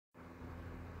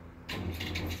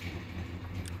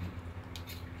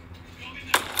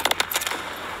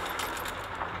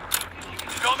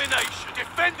Domination.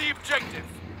 Defend the objective.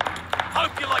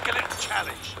 Hope you like a little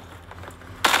challenge.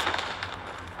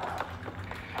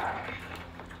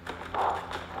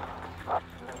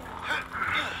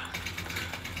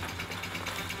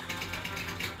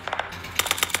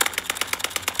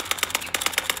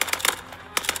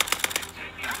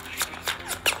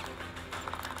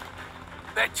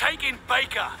 They're taking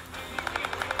Baker.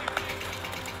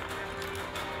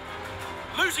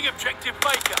 Losing objective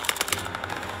Baker.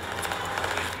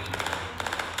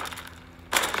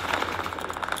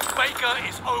 Baker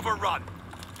is overrun.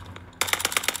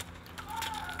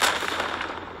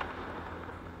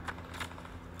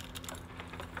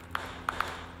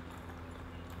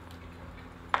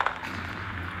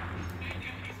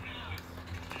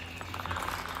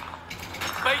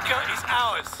 Baker is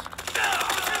ours.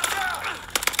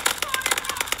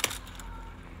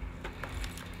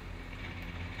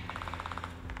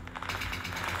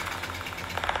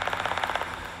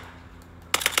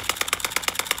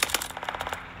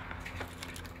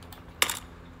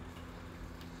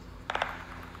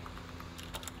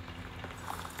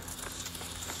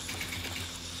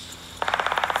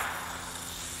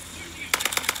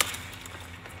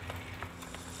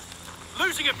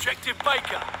 Losing objective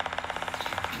Baker.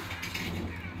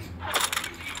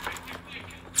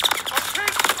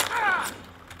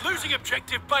 Losing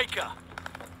objective Baker.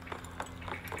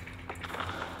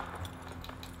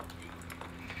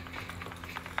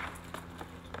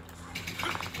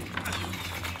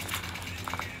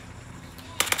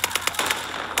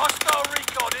 Hostile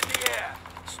recon in the air.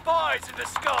 Spies in the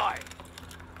sky.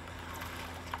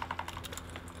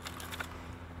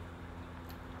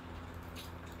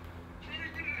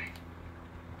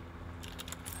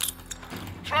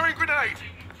 Throwing grenade!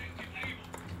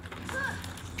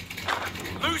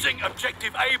 Losing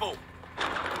objective Able.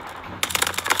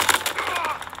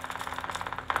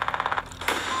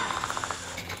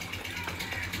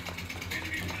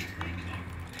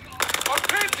 I'm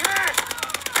pinned here!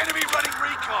 Enemy running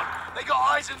recon. They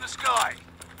got eyes in the sky.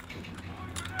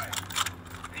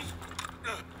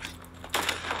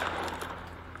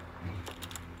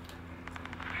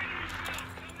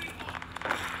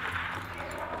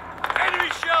 Enemy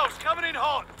shells coming in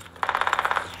hot.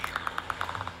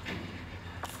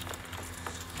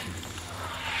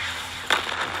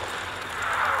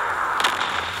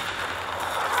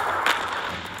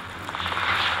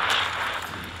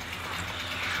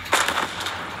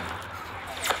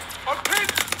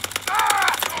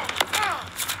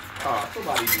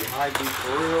 Somebody behind me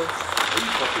for real? Are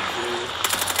you fucking serious?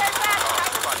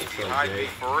 Somebody behind me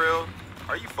for real?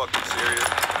 Are you fucking serious?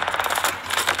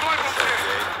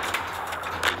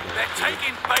 They're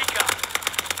taking Baker.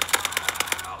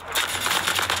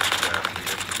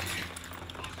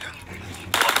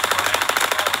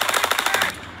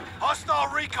 Hostile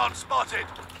recon spotted.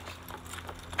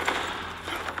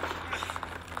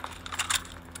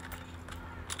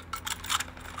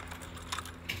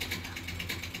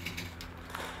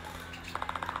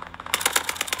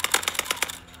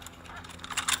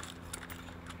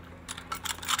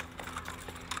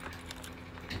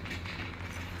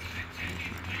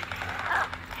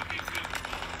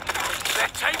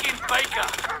 Taking Baker.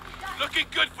 Looking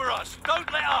good for us.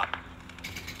 Don't let up.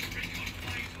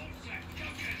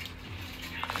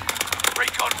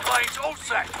 Recon planes all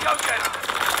set. Go get them.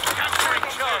 Capturing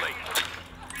Charlie.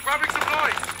 Grabbing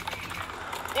supplies!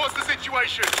 What's the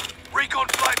situation? Recon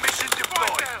flight mission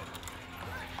deployed.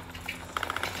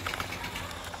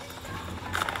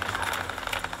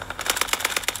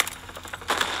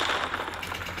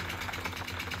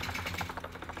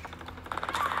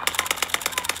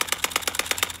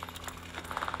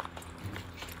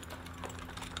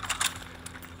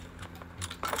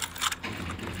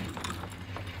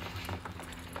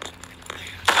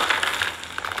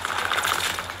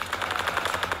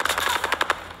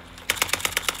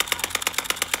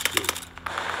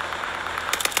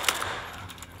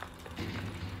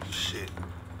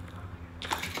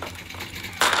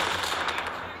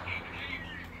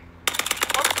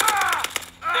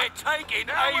 Taking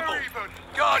Able.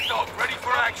 Guard dog ready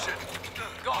for action.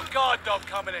 Got a guard dog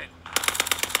coming in.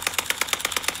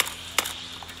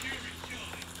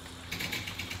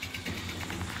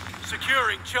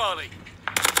 Securing Charlie.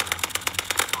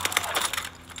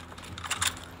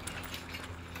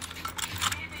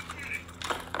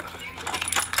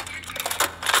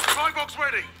 Supply box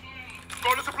ready.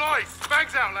 Got the supplies.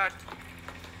 Bags out, lad.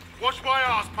 Watch my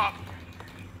ass, pup.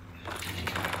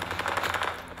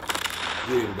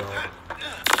 Get him, dog.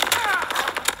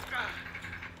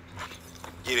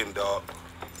 Get him, dog.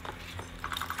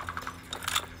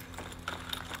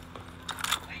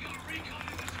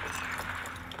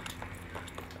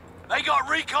 They got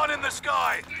recon in the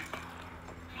sky.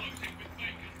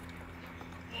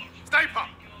 Stay put.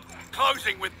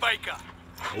 Closing with Baker.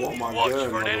 I want my Watch gun,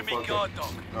 for an enemy motherfucker. guard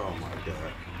dog. Oh my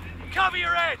god. Cover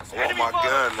your heads. I want Enemy my fire.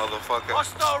 gun, motherfucker.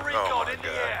 Hostile Oh recon my in the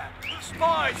God. air.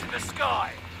 Spies in the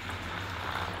sky.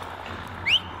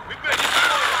 We've been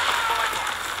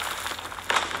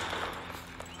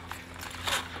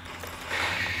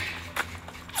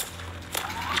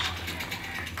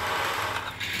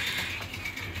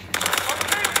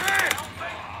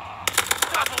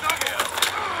Double kill.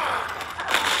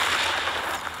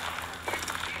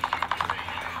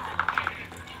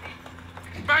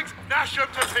 Banks, dash them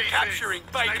to pieces. Capturing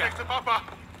Baker. Stay next to Papa.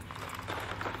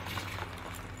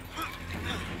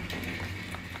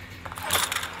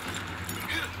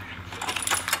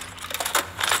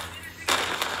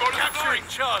 Got him Capturing flank.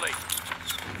 Charlie.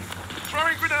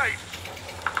 Throwing grenade.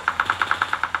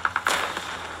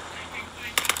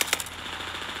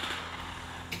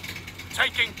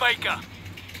 Taking Baker.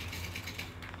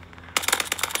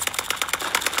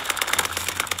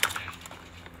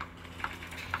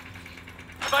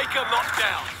 Baker locked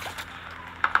down.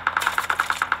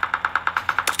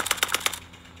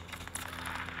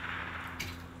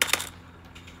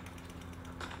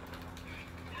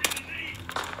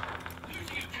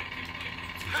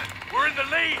 We're in the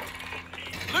lead.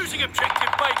 Losing objective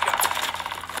Baker.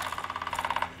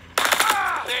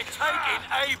 They're taking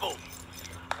Able.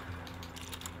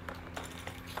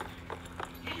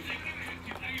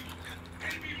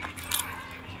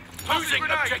 Losing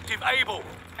grenade. objective Able.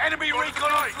 Enemy Got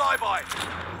recon on it. flyby.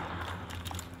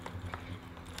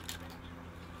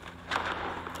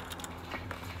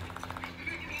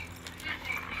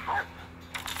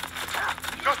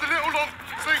 Just a little long.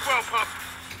 Sleep well, pup.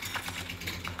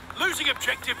 Losing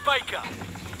objective Baker.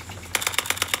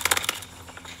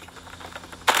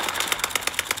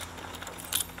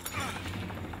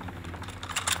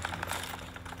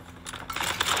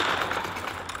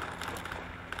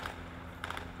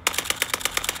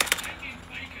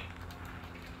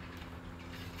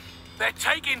 They're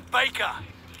taking Baker.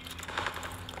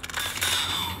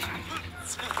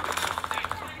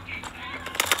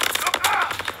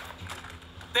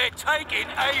 They're taking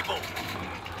Able.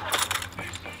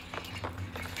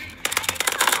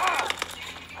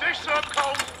 Dish served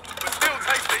cold, but still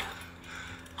tasty.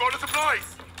 Got the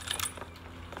supplies.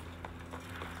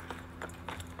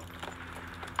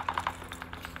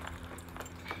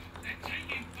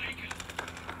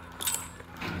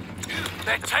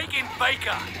 They're taking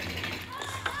Baker.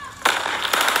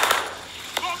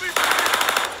 Got me.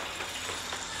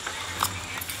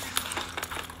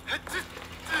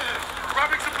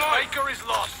 Grabbing supplies. Baker is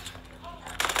lost.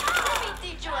 Let me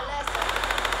teach you a lesson.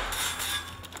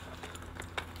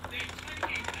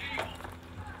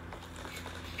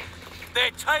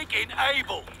 They're taking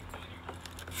Able.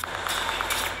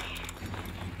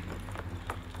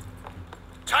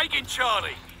 Taking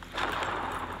Charlie.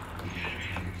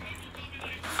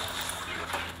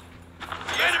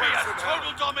 The enemy has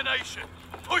total domination.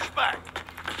 Push back.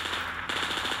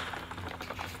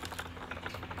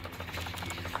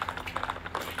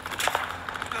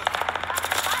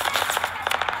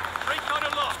 Recon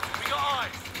aloft. We got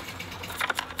eyes.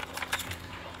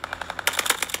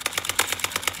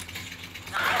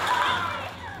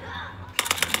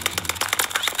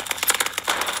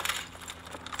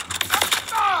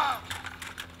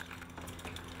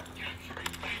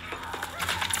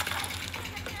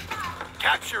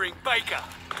 Capturing Baker.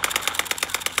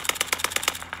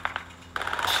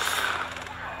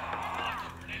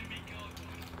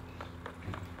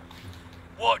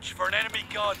 Watch for an enemy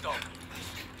guard dog.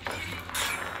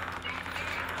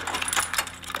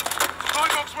 Supply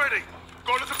box ready.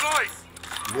 Got the supplies.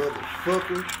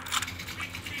 Motherfucker.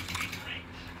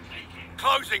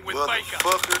 Closing with Baker.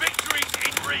 Motherfucker. Victory's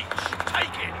in reach.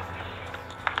 Take it.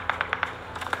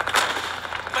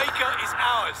 Baker is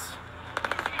ours.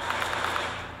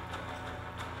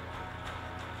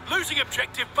 Losing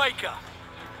objective Baker.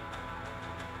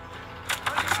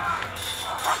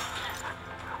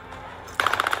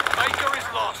 Baker is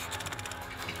lost.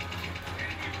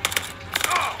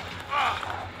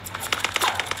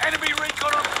 Enemy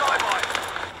recon on flyby.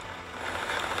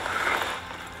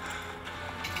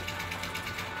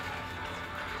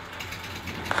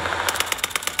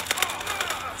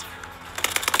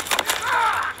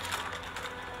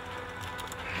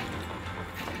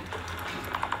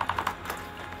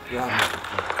 Yeah.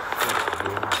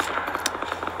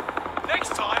 Next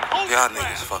time, hold Y'all your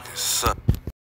breath. niggas fucking suck.